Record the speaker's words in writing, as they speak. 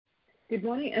Good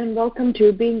morning and welcome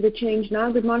to Being the Change Now.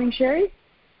 Good morning, Sherry.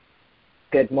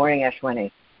 Good morning,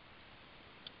 Ashwini.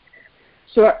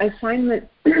 So our assignment,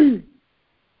 I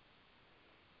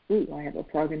have a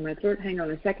frog in my throat. Hang on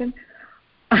a second.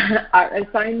 Our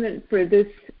assignment for this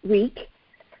week,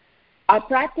 our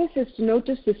practice is to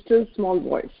notice the still small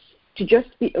voice, to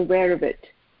just be aware of it.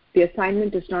 The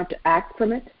assignment is not to act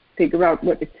from it, figure out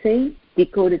what it's saying,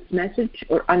 decode its message,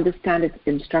 or understand its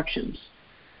instructions.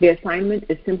 The assignment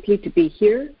is simply to be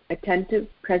here, attentive,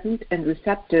 present, and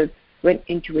receptive when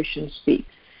intuition speaks.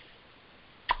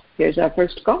 Here's our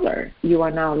first caller. You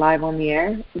are now live on the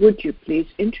air. Would you please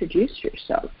introduce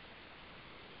yourself?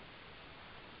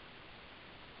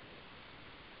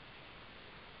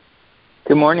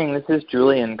 Good morning. This is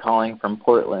Julian calling from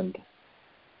Portland.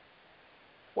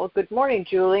 Well, good morning,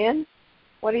 Julian.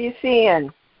 What are you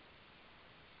seeing?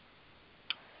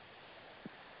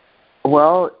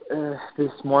 Well,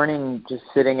 this morning, just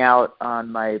sitting out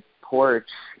on my porch,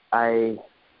 I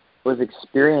was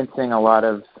experiencing a lot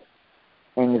of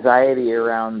anxiety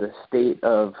around the state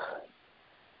of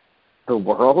the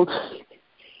world.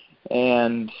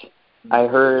 And I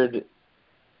heard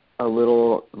a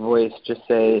little voice just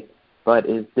say, but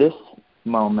is this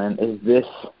moment, is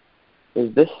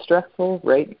this stressful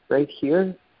right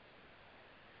here?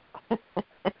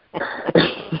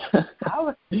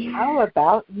 How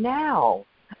about now?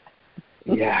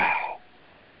 Yeah.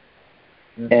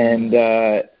 And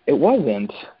it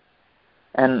wasn't,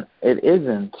 and it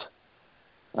isn't.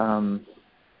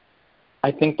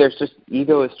 I think there's just,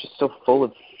 ego is just so full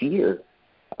of fear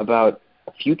about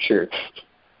the future,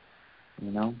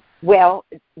 you know? Well,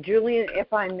 Julian,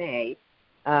 if I may,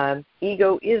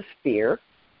 ego is fear,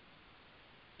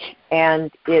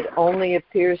 and it only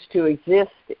appears to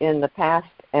exist in the past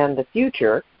and the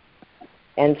future.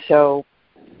 And so,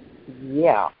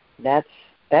 yeah, that's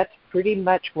pretty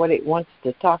much what it wants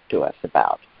to talk to us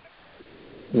about.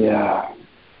 Yeah.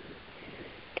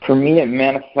 For me, it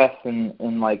manifests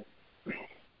in like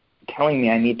telling me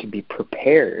I need to be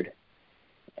prepared.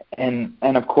 And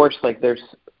of course, like there's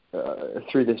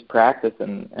through this practice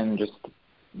and just,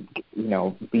 you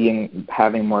know,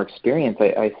 having more experience,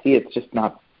 I see it's just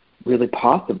not really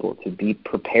possible to be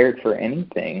prepared for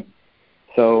anything.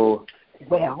 So,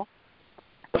 well,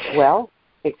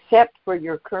 except for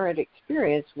your current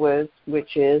experience,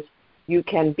 which is you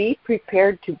can be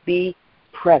prepared to be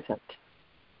present,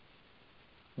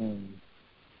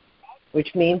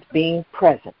 which means being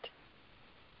present.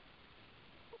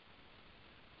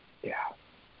 Yeah.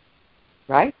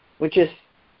 Right? Which is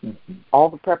all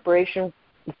the preparation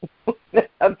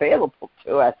available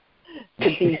to us to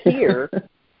be here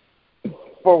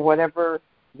for whatever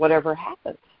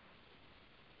happens.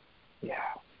 Yeah.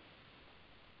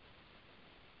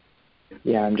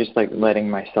 Yeah, I'm just like letting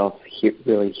myself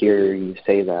really hear you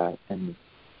say that, and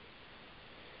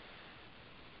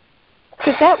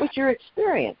because that was your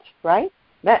experience, right?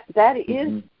 That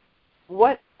is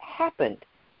what happened.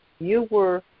 You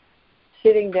were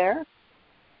sitting there,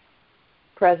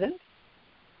 present,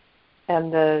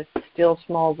 and the still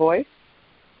small voice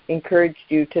encouraged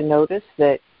you to notice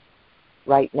that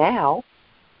right now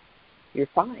you're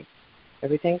fine.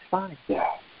 Everything's fine. Yeah.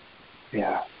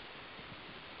 Yeah.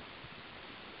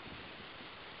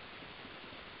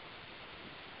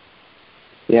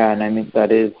 Yeah, and I mean,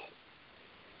 that is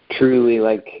truly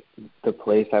like the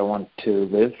place I want to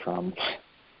live from,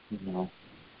 you know.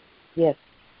 Yes.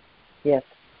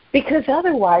 Because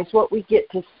otherwise what we get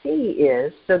to see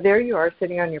is, so there you are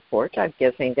sitting on your porch. I'm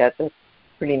guessing that's a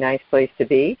pretty nice place to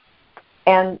be.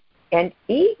 And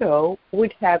ego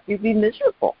would have you be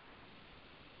miserable.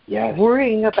 Yes.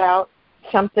 Worrying about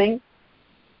something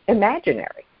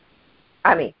imaginary.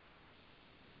 I mean,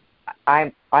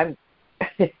 I'm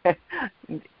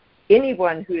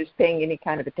anyone who is paying any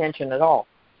kind of attention at all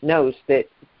knows that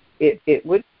it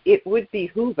would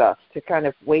behoove us to kind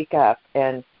of wake up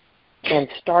and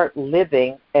start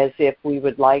living as if we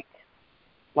would like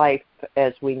life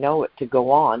as we know it to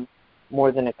go on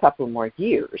more than a couple more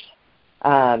years.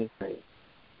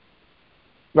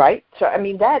 Right? So, I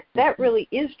mean, that really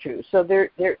is true. So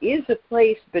there is a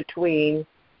place between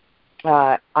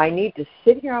I need to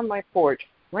sit here on my porch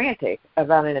frantic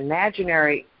about an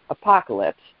imaginary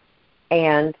apocalypse,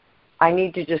 and I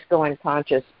need to just go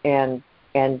unconscious and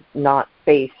not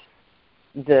face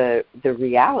the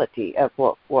reality of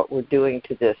what we're doing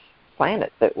to this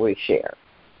planet that we share.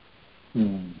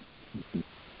 Mm-hmm.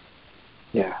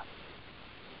 Yeah.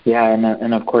 Yeah,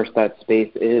 and of course that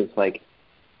space is like,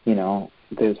 you know,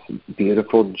 there's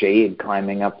beautiful jade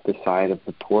climbing up the side of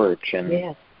the porch, and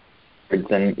yes.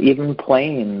 And even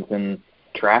planes and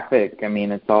traffic. I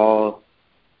mean, it's all,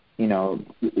 you know,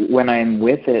 when I'm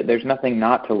with it, there's nothing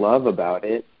not to love about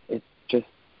it.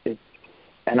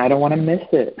 And I don't want to miss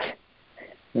it.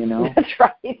 That's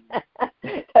right.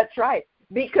 That's right.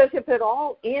 Because if it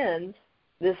all ends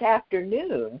this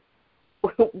afternoon,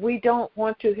 we don't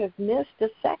want to have missed a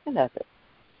second of it.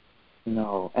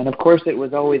 No. And of course it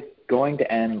was always going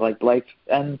to end, like life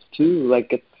ends too.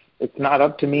 Like it's not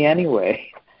up to me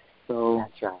anyway. So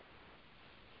that's right.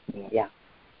 Yeah.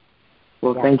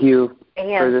 Well, thank you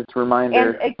for this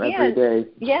reminder every day.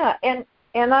 Yeah, and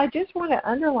I just want to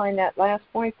underline that last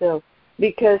point though,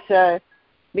 because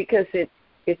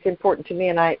it's important to me,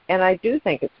 and I do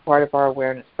think it's part of our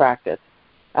awareness practice.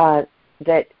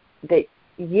 That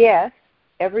yes,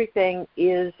 everything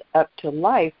is up to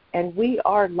life, and we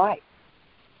are life.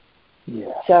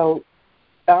 Yeah. So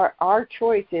our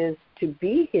choice is to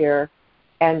be here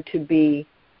and to be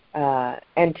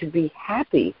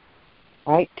happy,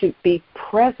 right? To be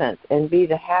present and be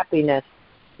the happiness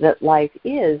that life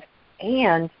is,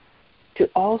 and to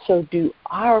also do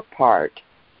our part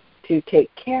to take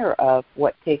care of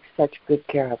what takes such good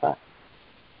care of us.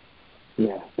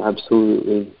 Yes,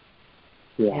 absolutely.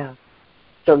 Yeah.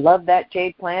 So love that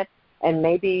jade plant, and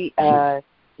maybe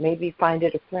find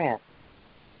it a friend.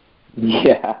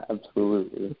 Yeah,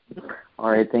 absolutely.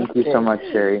 All right, thank you so much,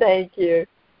 Sherry. Thank you.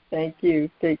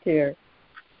 Take care.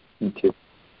 You too.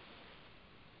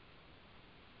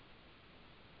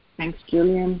 Thanks,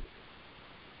 Julian.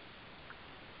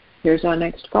 Here's our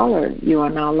next caller. You are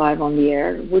now live on the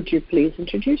air. Would you please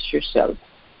introduce yourself?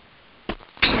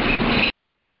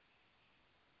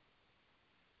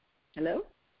 Hello?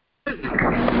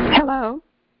 Hello.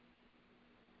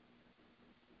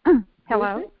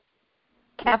 Hello.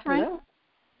 Catherine? Hello.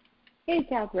 Hey,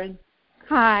 Catherine.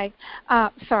 Hi.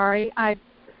 Sorry, I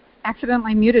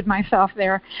accidentally muted myself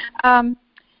there. I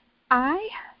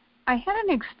had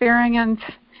an experience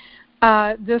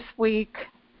this week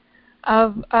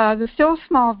of the still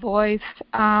small voice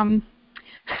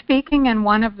speaking in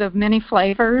one of the many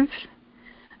flavors,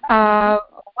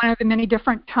 one of the many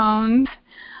different tones,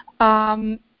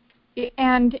 and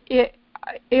it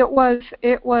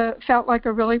felt like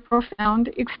a really profound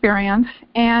experience,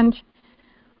 and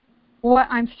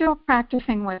I'm still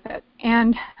practicing with it.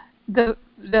 And the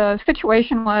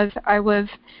situation was, I was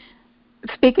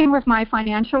speaking with my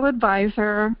financial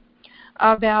advisor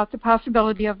about the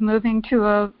possibility of moving to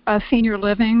a senior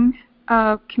living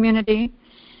community,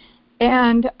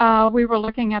 and we were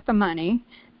looking at the money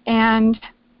and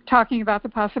talking about the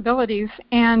possibilities,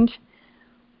 and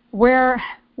where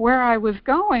I was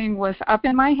going was up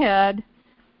in my head,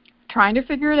 trying to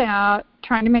figure it out,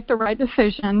 trying to make the right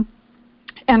decision,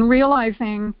 and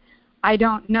realizing I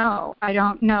don't know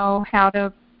how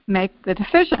to make the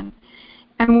decision.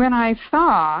 And when I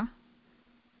saw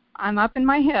I'm up in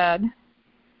my head,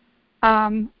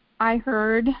 I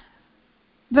heard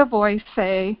the voice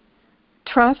say,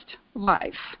 "Trust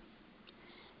life."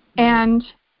 And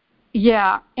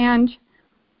where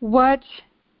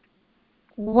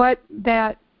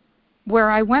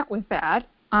I went with that,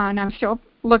 and I'm still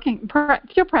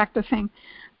practicing,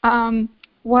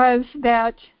 was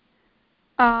that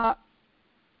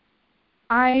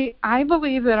I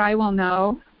believe that I will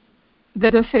know the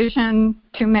decision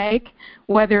to make,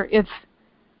 whether it's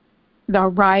the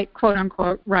right, quote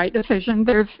unquote, right decision.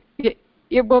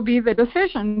 It will be the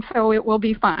decision, so it will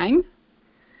be fine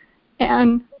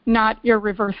and not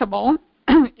irreversible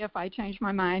if I change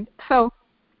my mind. So,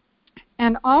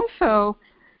 and also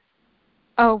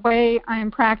a way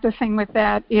I'm practicing with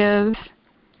that is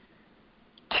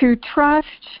to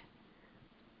trust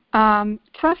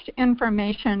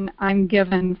information I'm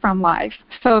given from life.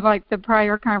 So like the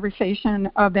prior conversation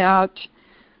about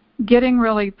getting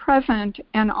really present,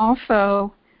 and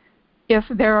also if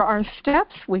there are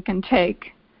steps we can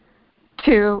take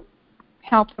to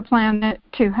help the planet,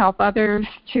 to help others,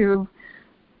 to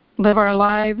live our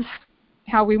lives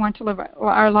how we want to live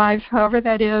our lives, however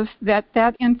that is,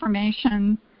 that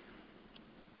information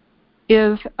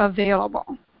is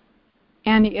available.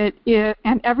 And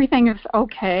and everything is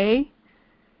okay.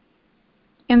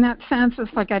 In that sense,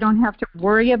 it's like I don't have to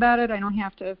worry about it. I don't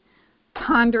have to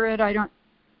ponder it.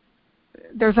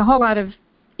 There's a whole lot of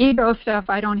ego stuff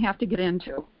I don't have to get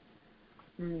into.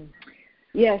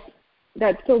 Yes,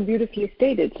 that's so beautifully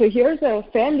stated. So here's a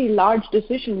fairly large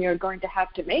decision you're going to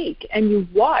have to make, and you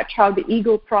watch how the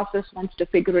ego process wants to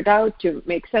figure it out, to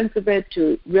make sense of it,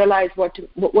 to realize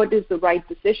what is the right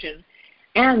decision.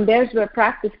 And there's where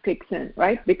practice kicks in,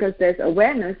 right? Because there's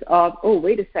awareness of, oh,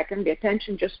 wait a second, the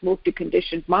attention just moved to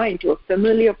conditioned mind, to a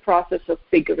familiar process of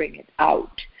figuring it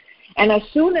out. And as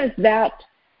soon as that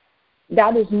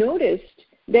is noticed,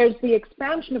 there's the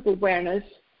expansion of awareness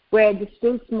where the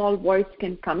still small voice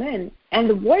can come in. And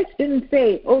the voice didn't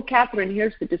say, oh, Catherine,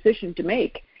 here's the decision to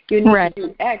make. You need to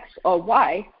do X or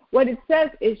Y. What it says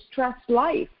is trust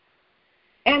life.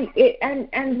 And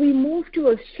we move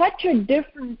to such a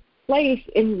different place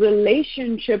in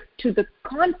relationship to the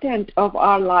content of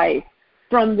our life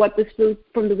from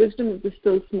the wisdom of the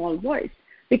still small voice.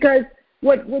 Because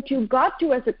what you got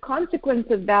to as a consequence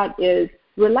of that is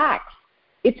relax.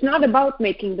 It's not about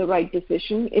making the right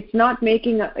decision. It's not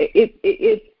making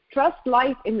it's trust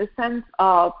life in the sense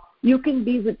of you can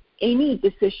be with any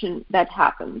decision that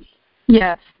happens.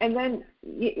 Yes. And then,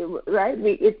 right?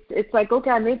 It's like, okay,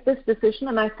 I made this decision,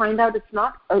 and I find out it's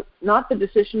not the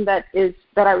decision that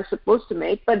I was supposed to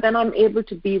make. But then I'm able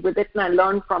to be with it, and I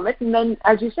learn from it. And then,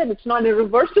 as you said, it's not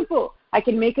irreversible. I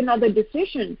can make another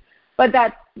decision. But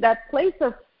that place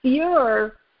of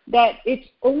fear that it's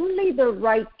only the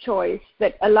right choice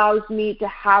that allows me to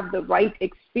have the right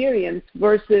experience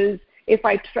versus if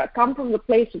I come from the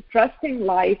place of trusting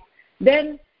life,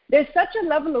 then there's such a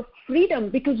level of freedom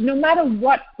because no matter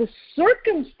what the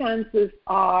circumstances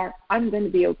are, I'm going to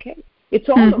be okay. It's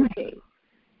all okay.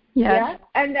 Yes. Yeah.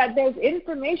 And that there's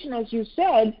information, as you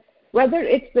said, whether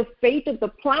it's the fate of the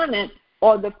planet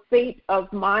or the fate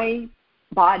of my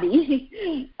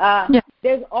body,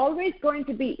 there's always going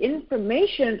to be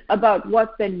information about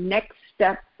what the next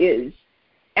step is.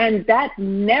 And that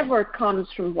never comes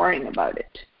from worrying about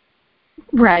it.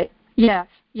 Right. Yes.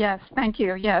 Yes. Thank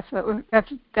you. Yes.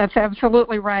 That's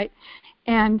absolutely right.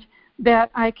 And that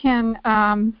I can,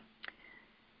 and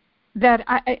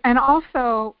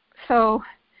also,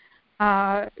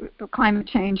 climate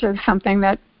change is something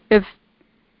that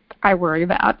I worry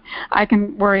about. I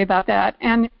can worry about that.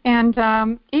 And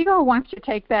ego wants to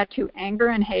take that to anger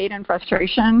and hate and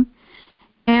frustration.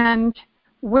 And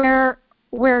where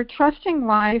trusting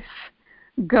life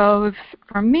goes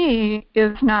for me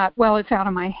is not, well, it's out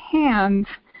of my hands.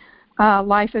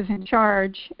 Life is in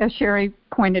charge. As Sherry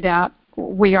pointed out,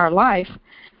 we are life.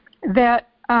 That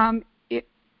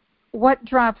what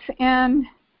drops in,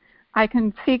 I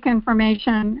can seek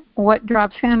information. What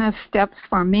drops in is steps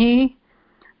for me.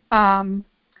 And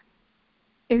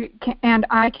if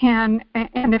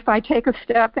I take a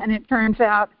step and it turns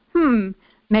out,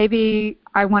 maybe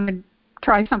I want to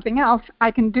try something else,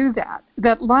 I can do that.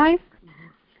 That life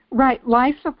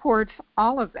supports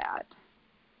all of that.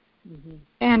 Mm-hmm.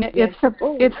 And it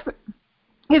supports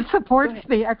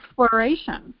the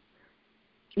exploration.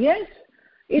 Yes.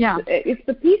 It's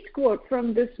the peace quote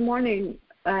from this morning,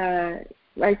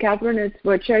 right, Catherine? It's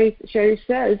what Sherry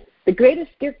says. The greatest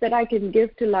gift that I can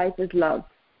give to life is love.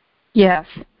 Yes.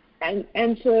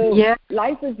 And so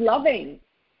life is loving.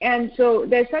 And so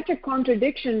there's such a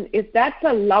contradiction. If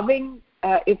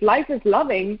if life is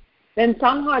loving, then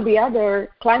somehow or the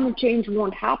other climate change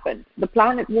won't happen. The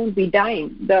planet won't be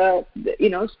dying. The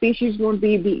species won't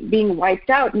be being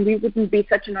wiped out, and we wouldn't be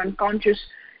such an unconscious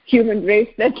human race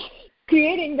that's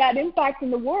creating that impact in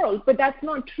the world. But that's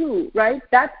not true, right?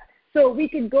 So we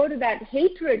could go to that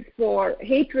hatred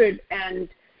and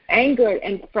anger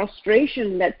and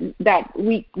frustration that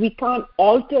we can't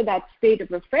alter that state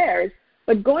of affairs.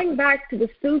 But going back to the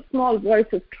still small voice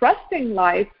of trusting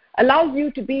life allows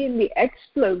you to be in the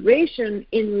exploration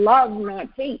in love, not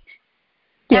hate.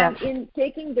 Yes. And in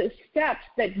taking the steps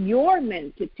that you're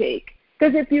meant to take.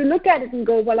 Because if you look at it and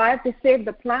go, well, I have to save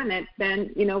the planet,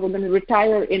 then, we're going to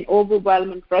retire in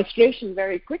overwhelm and frustration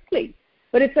very quickly.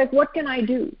 But it's like, what can I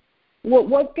do?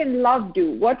 What can love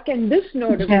do? What can this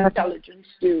node of intelligence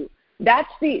do?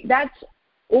 That's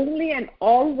only and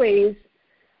always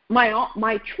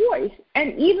my choice.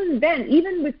 And even then,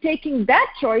 even with taking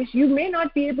that choice, you may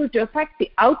not be able to affect the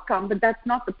outcome, but that's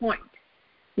not the point.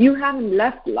 You haven't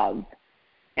left love.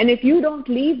 And if you don't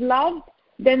leave love,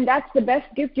 then that's the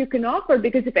best gift you can offer,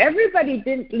 because if everybody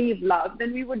didn't leave love,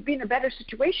 then we would be in a better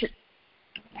situation.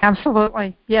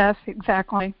 Absolutely. Yes,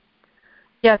 exactly.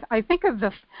 Yes, I think of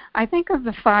the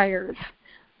fires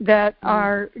that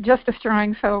are just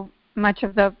destroying so much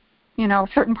of the,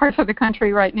 certain parts of the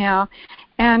country right now.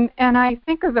 And I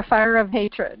think of the fire of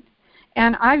hatred.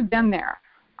 And I've been there.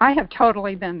 I have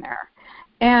totally been there.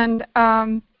 And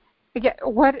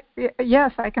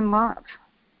yes, I can love.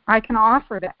 I can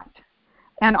offer that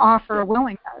and offer a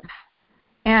willingness.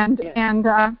 And and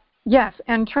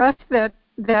trust that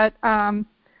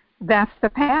that's the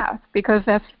path, because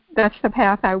that's the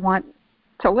path I want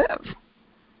to live.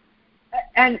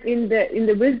 And in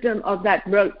the wisdom of that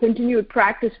continued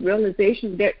practice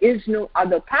realization, there is no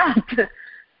other path.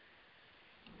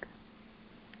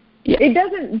 Yeah. It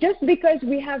doesn't, just because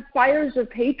we have fires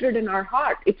of hatred in our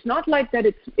heart, it's not like that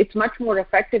it's much more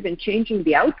effective in changing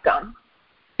the outcome.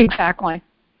 Exactly.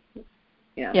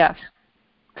 Yeah. Yes.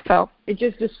 So it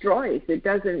just destroys. It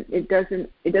doesn't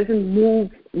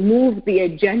move the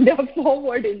agenda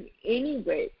forward in any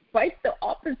way. Quite the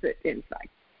opposite, in fact.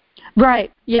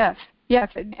 right. Yes. Yes.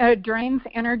 It drains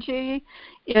energy.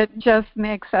 It just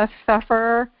makes us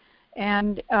suffer,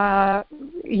 and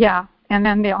and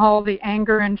then all the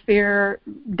anger and fear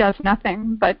does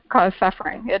nothing but cause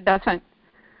suffering. It doesn't.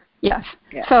 Yes.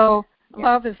 Yeah. So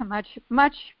love is a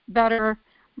much better,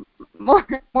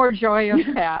 more joyous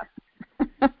path.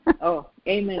 Oh,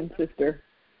 amen, sister.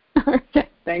 Okay.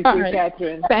 Thank All you, right.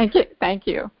 Catherine. Thank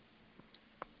you.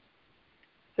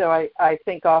 So I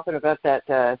think often about that.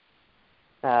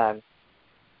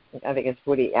 I think it's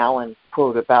Woody Allen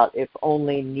quote about if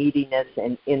only neediness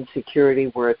and insecurity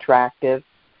were attractive.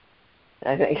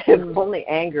 I think if only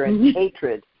anger and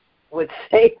hatred would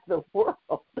save the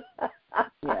world,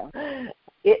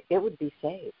 it would be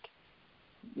saved.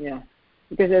 Yeah,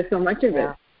 because there's so much of it.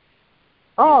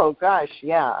 Oh gosh,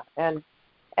 yeah, and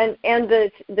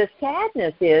the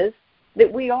sadness is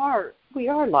that we are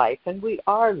life and we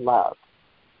are love,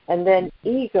 and then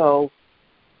ego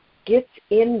gets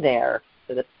in there,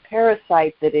 the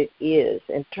parasite that it is,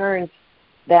 and turns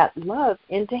that love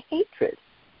into hatred,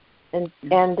 and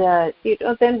then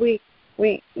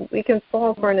we can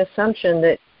fall for an assumption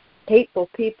that hateful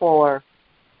people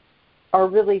are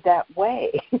really that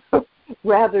way,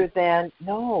 rather than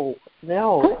no.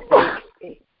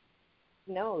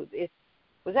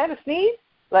 Was that a sneeze?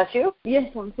 Bless you.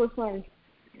 Yes, I'm so sorry.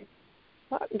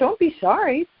 Don't be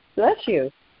sorry. Bless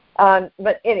you.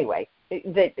 But anyway,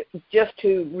 just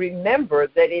to remember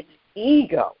that it's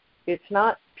ego. It's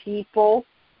not people.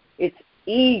 It's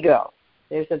ego.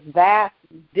 There's a vast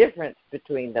difference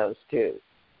between those two.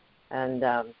 And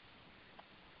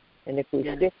if we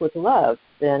stick with love,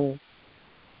 then,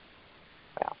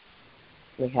 well,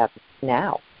 we have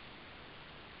now.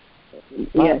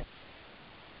 Yes.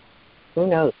 Who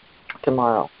knows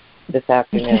tomorrow, this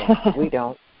afternoon? We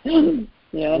don't.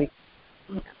 Yeah.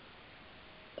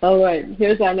 All right.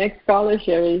 Here's our next caller,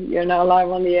 Sherry. You're now live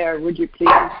on the air. Would you please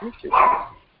introduce yourself?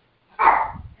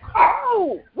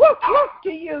 Oh, woof, woof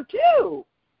to you, too.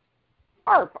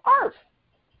 Arf, arf.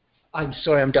 I'm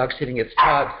sorry, I'm dog sitting. It's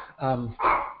Todd.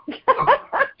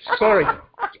 Sorry.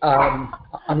 I'm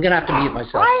going to have to mute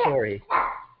myself. Sorry.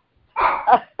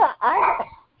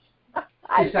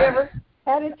 I've never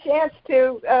had a chance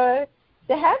to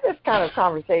have this kind of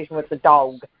conversation with the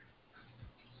dog.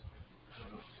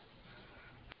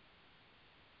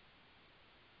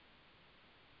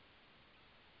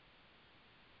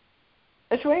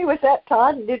 Ashwini, was that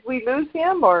Todd? Did we lose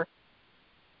him, or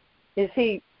is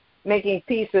he making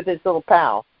peace with his little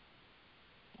pal?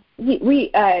 He's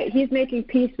making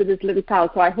peace with his little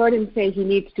pal, so I heard him say he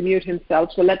needs to mute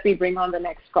himself, so let me bring on the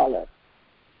next caller.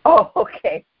 Oh,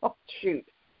 okay. Oh, shoot.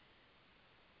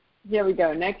 Here we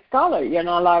go. Next caller. You're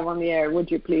now live on the air. Would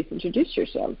you please introduce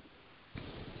yourself?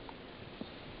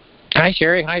 Hi,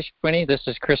 Sherry. Hi, Ashwini. This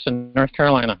is Chris in North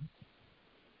Carolina.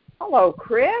 Hello,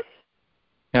 Chris.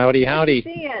 Howdy, What howdy. are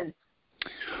you seeing?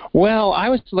 Well, I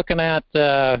was looking at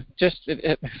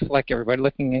like everybody,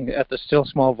 looking at the still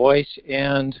small voice,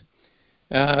 and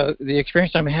the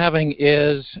experience I'm having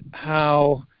is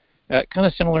how kind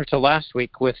of similar to last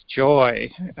week with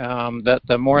joy, that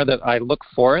the more that I look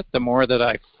for it, the more that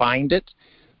I find it,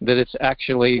 that it's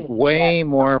actually way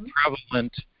more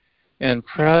prevalent and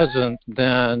present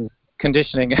than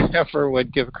conditioning ever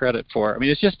would give credit for. I mean,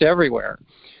 it's just everywhere.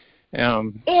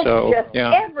 It's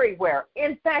everywhere.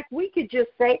 In fact, we could just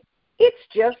say it's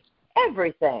just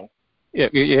everything. Yeah,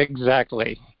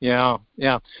 exactly. Yeah.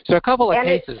 So a couple of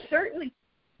cases. It certainly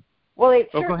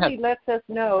lets us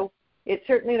know. It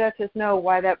certainly lets us know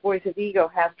why that voice of ego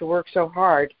has to work so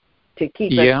hard to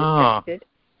keep us distracted.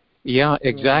 Yeah,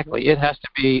 exactly. It has to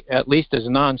be at least as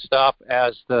nonstop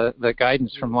as the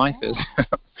guidance from life is,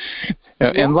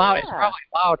 and loud. It's probably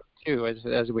loud too,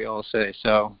 as we all say.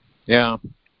 So yeah.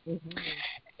 Mm-hmm.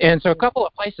 And so a couple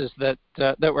of places that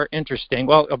were interesting.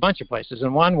 Well, a bunch of places,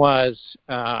 and one was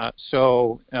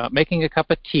making a cup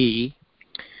of tea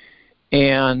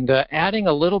and adding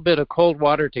a little bit of cold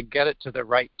water to get it to the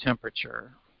right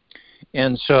temperature.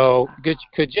 And so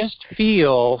could just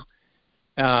feel,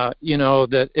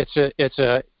 that it's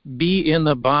a be in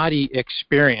the body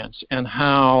experience, and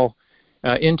how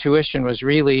intuition was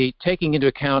really taking into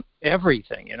account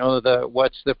everything.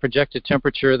 What's the projected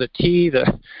temperature of the tea,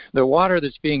 the water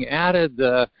that's being added,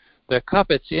 the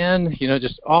cup it's in,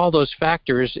 just all those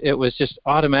factors. It was just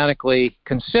automatically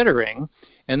considering.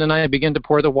 and then I begin to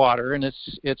pour the water, and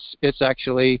it's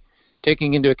actually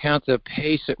taking into account the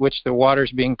pace at which the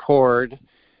water's being poured,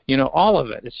 all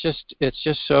of it. It's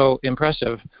just so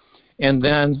impressive. And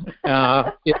then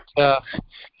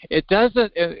it does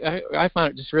it. I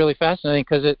found it just really fascinating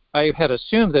because I had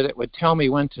assumed that it would tell me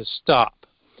when to stop.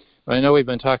 But I know we've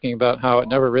been talking about how it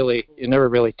never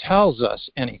really tells us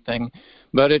anything,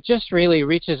 but it just really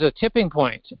reaches a tipping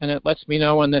point, and it lets me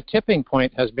know when the tipping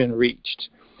point has been reached,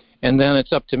 and then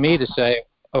it's up to me to say,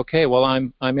 okay, well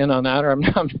I'm in on that, or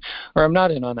I'm not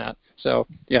in on that. So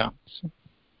yeah.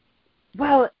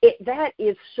 Well, that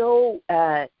is so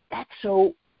that's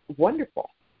so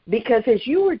wonderful, because as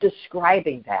you were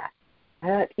describing that,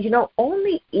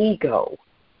 only ego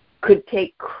could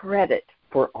take credit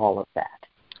for all of that.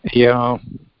 Yeah.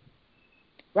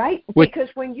 Right? Because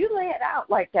when you lay it out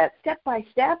like that, step by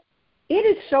step, it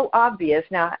is so obvious.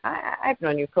 Now, I've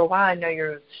known you for a while. I know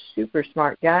you're a super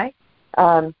smart guy.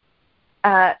 But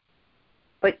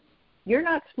you're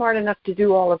not smart enough to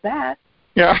do all of that.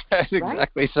 Yeah, right?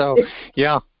 Exactly so.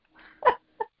 Yeah.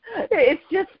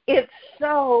 It's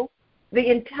so, the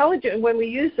intelligence, when we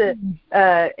use an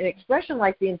expression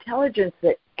like the intelligence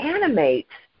that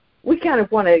animates, we kind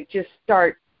of want to just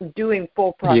start doing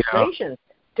full prostration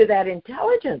to that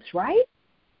intelligence, right?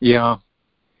 Yeah.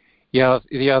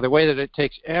 The way that it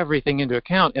takes everything into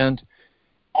account, and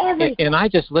I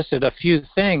just listed a few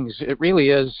things. It really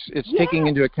is. It's taking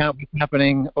into account what's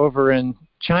happening over in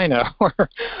China,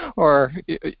 or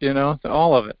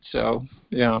all of it. So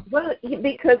yeah. Well,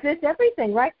 because it's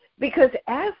everything, right? Because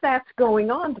as that's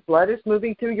going on, the blood is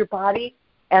moving through your body,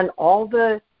 and all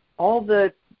the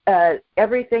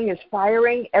everything is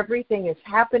firing. Everything is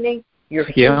happening. You're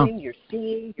hearing. You're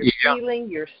seeing. You're feeling.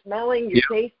 You're smelling. You're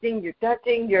tasting. You're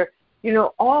touching.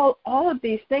 All of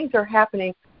these things are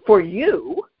happening for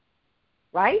you,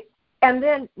 right? And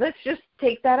then let's just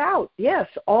take that out. Yes,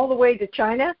 all the way to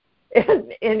China,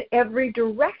 in every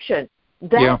direction.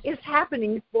 That is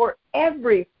happening for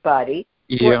everybody,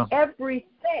 for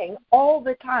everything, all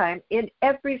the time, in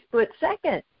every split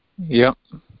second. Yeah.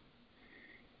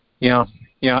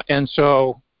 And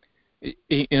so,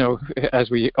 as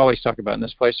we always talk about in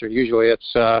this place, or usually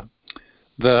it's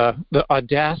the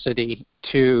audacity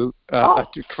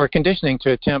for conditioning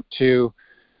to attempt to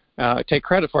take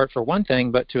credit for it for one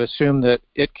thing, but to assume that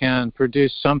it can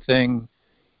produce something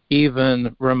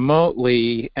even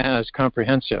remotely as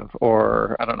comprehensive,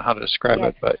 or I don't know how to describe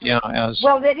it, but as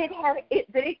that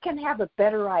it can have a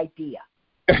better idea.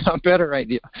 A better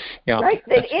idea, right?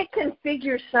 That it can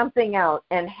figure something out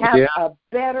and have a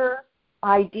better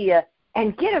idea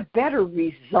and get a better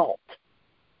result.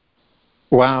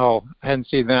 Wow, I hadn't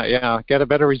seen that. Yeah, get a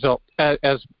better result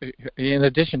as in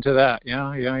addition to that.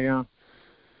 Yeah.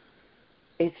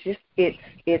 It's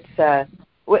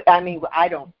I mean, I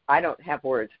don't have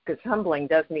words, because humbling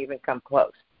doesn't even come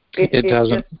close. It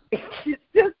doesn't. It's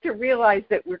just to realize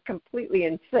that we're completely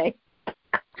insane,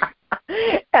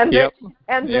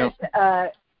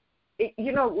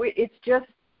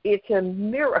 it's a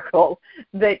miracle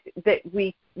that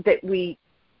we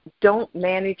don't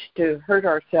manage to hurt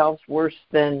ourselves worse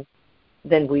than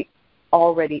we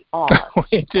already are.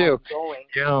 We do.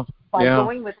 By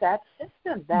going with that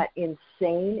system, that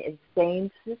insane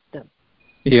system.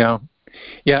 Yeah,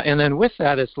 and then with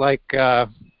that, it's like, I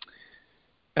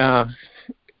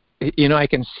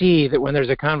can see that when there's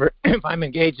if I'm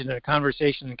engaged in a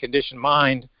conversation in conditioned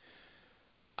mind,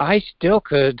 I still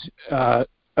could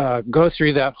go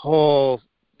through that whole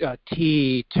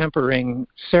tea tempering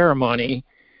ceremony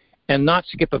and not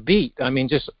skip a beat. I mean,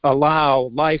 just allow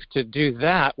life to do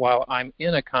that while I'm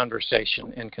in a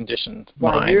conversation in conditioned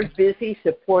mind. While you're busy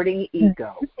supporting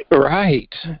ego.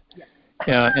 Right.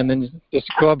 Yeah, and then just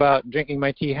go about drinking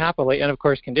my tea happily. And, of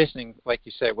course, conditioning, like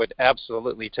you say, would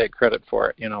absolutely take credit for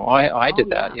it. I did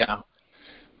that,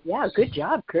 Yeah, good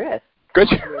job, Chris. Good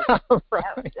job.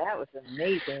 Right. That was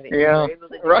amazing that you were able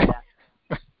to do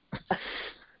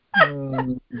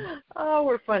that. Oh,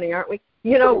 we're funny, aren't we?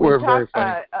 We're we talk very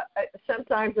funny.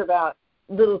 Sometimes about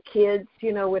little kids,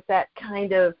 with that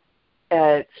kind of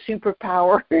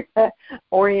superpower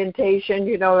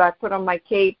orientation. I put on my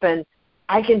cape and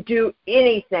I can do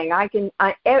anything.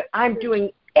 I'm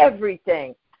doing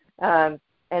everything. And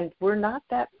we're not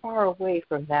that far away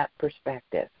from that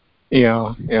perspective.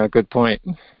 Yeah, good point.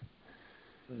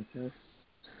 Mm-hmm.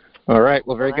 All right,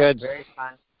 well, very good. Very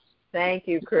fun. Thank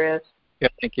you, Chris. Yeah,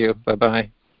 thank you. Bye-bye.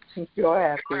 Go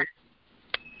happy.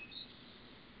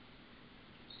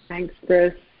 Thanks,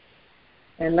 Chris.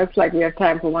 And looks like we have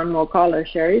time for one more caller,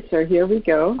 Sherry. So here we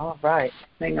go. All right.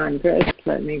 Hang on, Chris.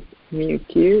 Let me mute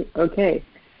you. Okay.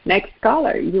 Next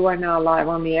caller, you are now live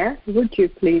on the air. Would you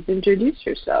please introduce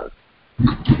yourself?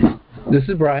 This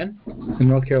is Brian in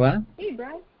North Carolina. Hey,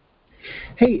 Brian.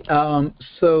 Hey,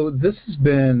 so this has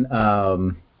been,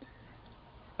 the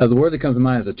word that comes to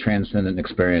mind is a transcendent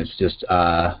experience just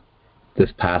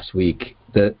this past week.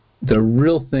 The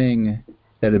real thing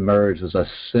that emerged was a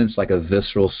sense, like a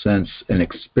visceral sense, an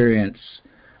experience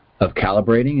of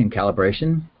calibrating and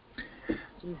calibration.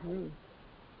 Mm-hmm.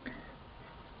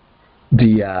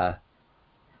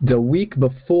 The week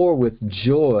before with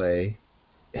Joy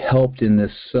helped in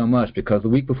this so much, because the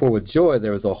week before with Joy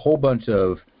there was a whole bunch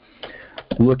of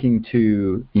looking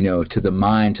to, to the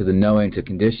mind, to the knowing, to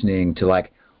conditioning, to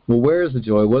like, well, where is the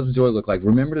joy? What does the joy look like?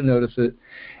 Remember to notice it.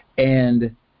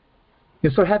 And you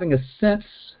start having a sense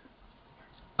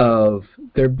of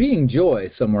there being joy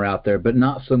somewhere out there, but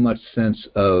not so much sense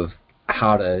of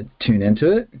how to tune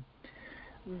into it.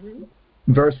 Mm-hmm.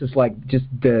 Versus like just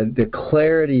the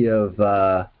clarity of,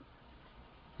 to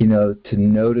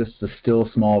notice the still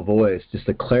small voice, just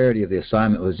the clarity of the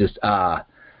assignment was just,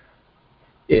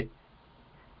 it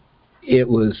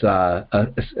was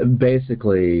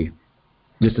basically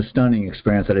just a stunning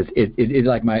experience. That it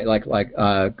like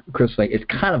Chris, like it's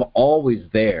kind of always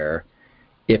there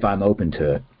if I'm open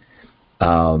to it.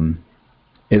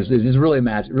 It's really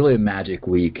a magic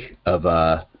week of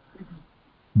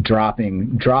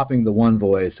dropping the one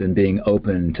voice and being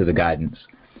open to the guidance.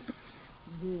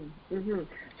 Mm-hmm. Mm-hmm.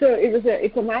 So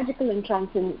it's a magical and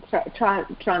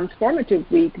transformative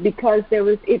week because it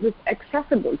was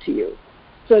accessible to you.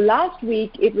 So last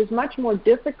week it was much more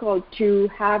difficult to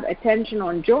have attention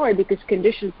on joy because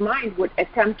conditioned mind would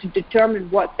attempt to determine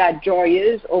what that joy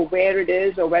is or where it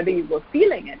is or whether you were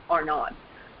feeling it or not.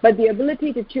 But the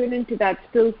ability to tune into that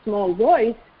still small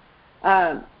voice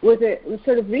was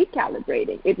sort of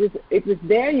recalibrating. It was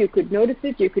there. You could notice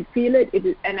it. You could feel it.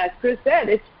 And as Chris said,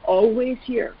 it's always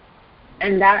here.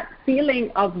 And that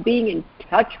feeling of being in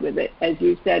touch with it, as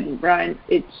you said, Brian,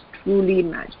 it's truly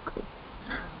magical.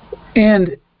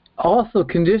 And also,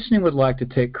 conditioning would like to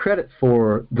take credit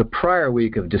for the prior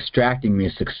week of distracting me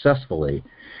successfully.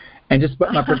 And just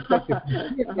my perspective,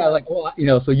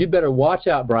 so you better watch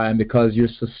out, Brian, because you're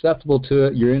susceptible to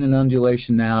it. You're in an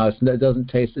undulation now.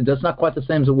 That's not quite the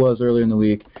same as it was earlier in the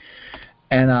week.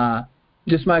 And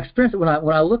just my experience, when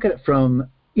I look at it from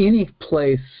any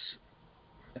place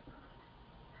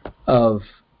of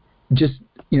just,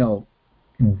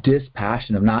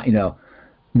 dispassion, of not,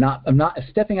 I'm not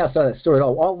stepping outside that story at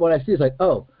all. What I see is like,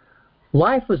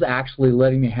 life was actually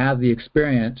letting me have the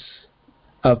experience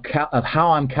of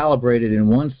how I'm calibrated in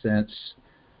one sense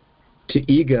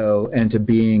to ego and to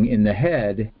being in the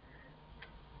head,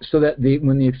 so that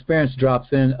when the experience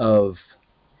drops in of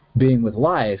being with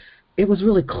life, it was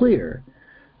really clear.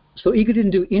 So ego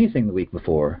didn't do anything the week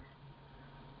before.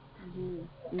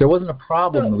 Mm-hmm. There wasn't a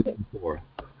problem the week before.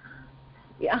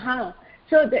 Uh-huh.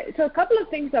 So a couple of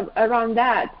things around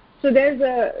that. So there's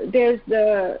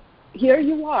the here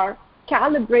you are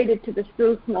calibrated to the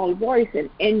still small voice and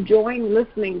enjoying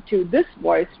listening to this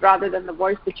voice rather than the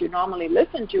voice that you normally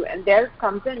listen to. And there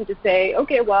comes in to say,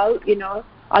 okay, well,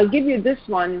 I'll give you this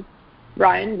one,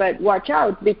 Brian, but watch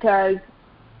out because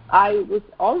I'm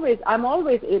always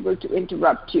able to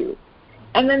interrupt you.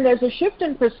 And then there's a shift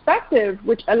in perspective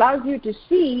which allows you to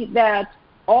see that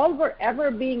all we're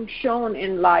ever being shown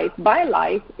in life by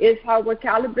life is how we're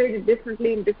calibrated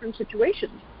differently in different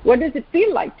situations. What does it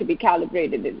feel like to be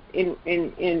calibrated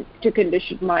to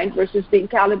conditioned mind versus being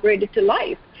calibrated to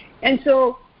life? And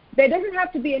so there doesn't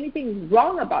have to be anything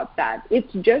wrong about that.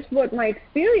 It's just what my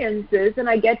experience is, and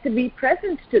I get to be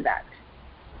present to that.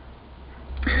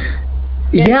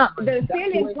 Yeah. The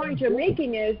salient point you're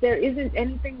making is there isn't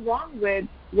anything wrong with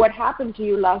what happened to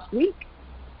you last week.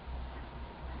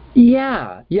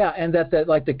 Yeah, and that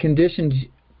like the conditioned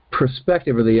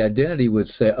perspective or the identity would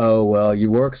say, oh, well,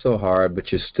 you work so hard, but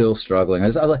you're still struggling.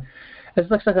 It's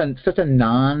like such a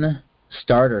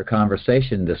non-starter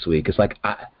conversation this week. It's like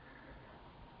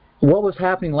what was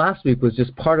happening last week was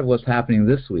just part of what's happening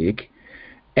this week.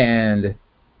 And,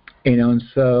 and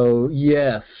so,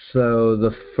 yes, so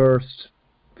the first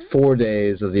 4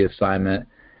 days of the assignment,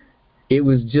 it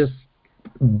was just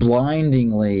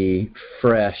blindingly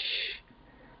fresh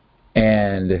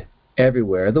and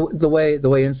everywhere, the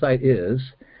way insight is,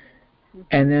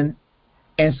 and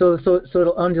so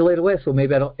it'll undulate away. So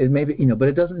maybe but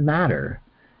it doesn't matter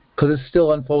because it's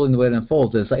still unfolding the way it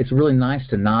unfolds. It's really nice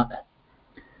to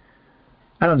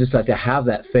just like to have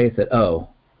that faith that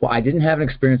I didn't have an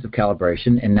experience of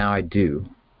calibration and now I do.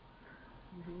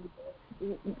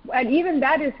 And even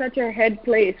that is such a head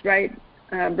place, right?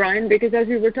 Brian, because as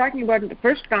we were talking about in the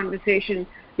first conversation,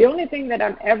 the only thing that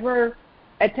I'm ever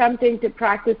attempting to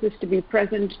practice is to be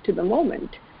present to the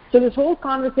moment. So this whole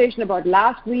conversation about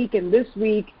last week and this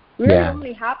week really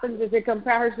only happens as a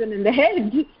comparison in the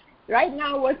head. Right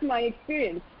now, what's my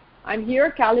experience? I'm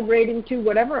here calibrating to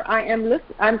whatever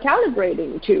I'm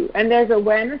calibrating to, and there's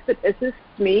awareness that assists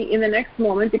me in the next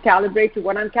moment to calibrate to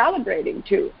what I'm calibrating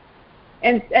to.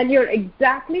 And you're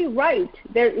exactly right.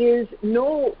 There is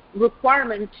no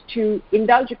requirement to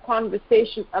indulge a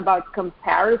conversation about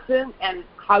comparison and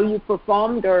how you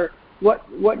performed or what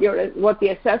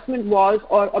the assessment was,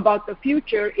 or about the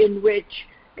future in which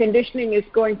conditioning is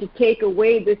going to take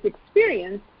away this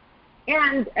experience.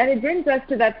 And it brings us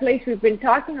to that place we've been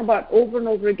talking about over and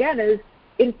over again is,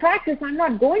 in practice, I'm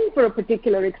not going for a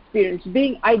particular experience.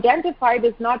 Being identified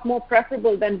is not more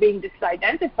preferable than being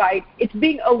disidentified. It's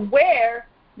being aware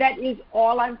that is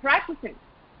all I'm practicing.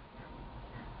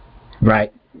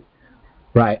 Right.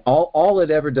 Right. All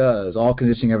it ever does, all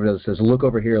conditioning ever does, is look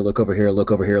over here, look over here, look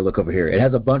over here, look over here. It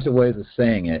has a bunch of ways of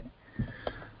saying it.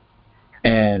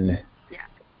 And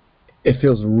it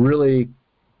feels really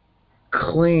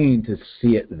clean to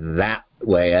see it that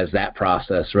way, as that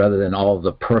process, rather than all of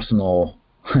the personal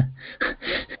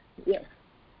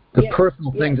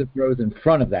personal things it throws in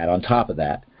front of that, on top of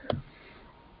that.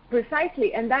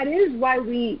 Precisely, and that is why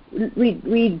we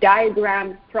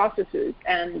diagram processes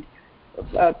and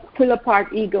pull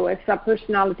apart ego as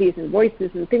subpersonalities and voices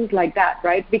and things like that,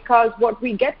 right? Because what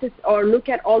we get to, or look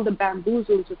at all the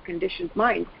bamboozles of conditioned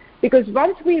mind, because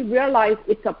once we realize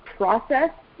it's a process,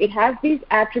 it has these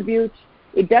attributes,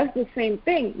 it does the same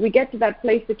thing, we get to that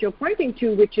place that you're pointing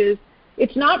to, which is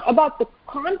it's not about the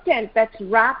content that's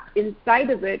wrapped inside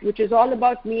of it, which is all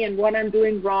about me and what I'm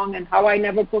doing wrong and how I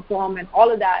never perform and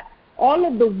all of that. All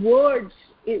of the words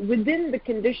within the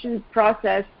conditioned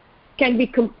process can be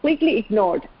completely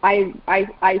ignored. I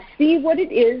see what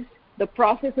it is, the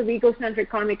process of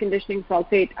egocentric karmic conditioning, so I'll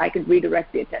say it, I could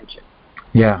redirect the attention.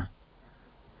 Yeah.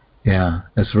 Yeah.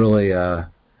 It's really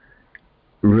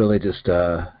just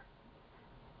a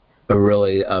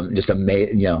really just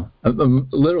amazing,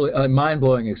 literally a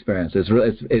mind-blowing experience. It's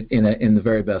really in the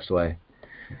very best way.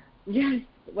 Yes,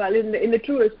 well, in the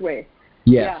truest way.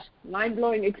 Yes. Yeah,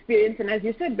 mind-blowing experience, and as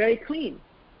you said, very clean.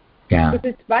 Yeah.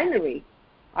 Because it's binary.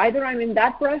 Either I'm in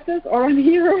that process or I'm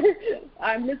here.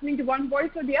 I'm listening to one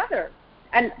voice or the other.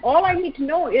 And all I need to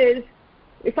know is,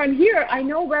 if I'm here, I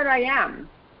know where I am,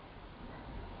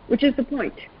 which is the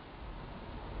point.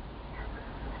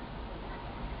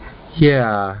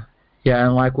 Yeah. Yeah,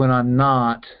 and like when I'm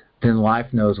not, then life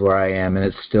knows where I am, and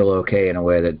it's still okay in a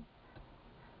way that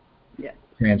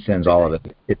transcends all of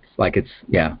it. It's like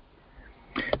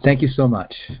Thank you so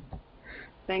much.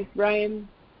 Thanks, Brian.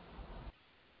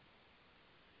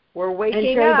 We're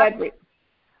waking up.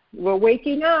 We're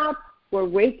waking up. We're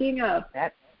waking up.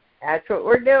 That's what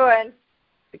we're doing.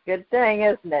 It's a good thing,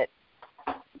 isn't it?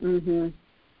 Mhm.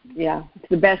 Yeah, it's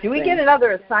the best. Do we get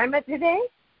another assignment today?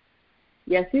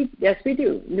 Yes, we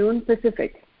do. Noon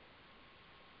Pacific.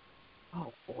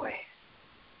 Oh boy.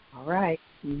 All right.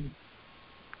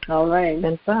 All right. It's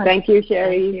been fun. Thank you,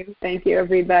 Sherry. Thank you,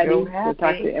 everybody. We'll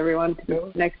talk to everyone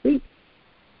next week.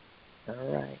 All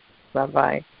right.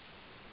 Bye-bye.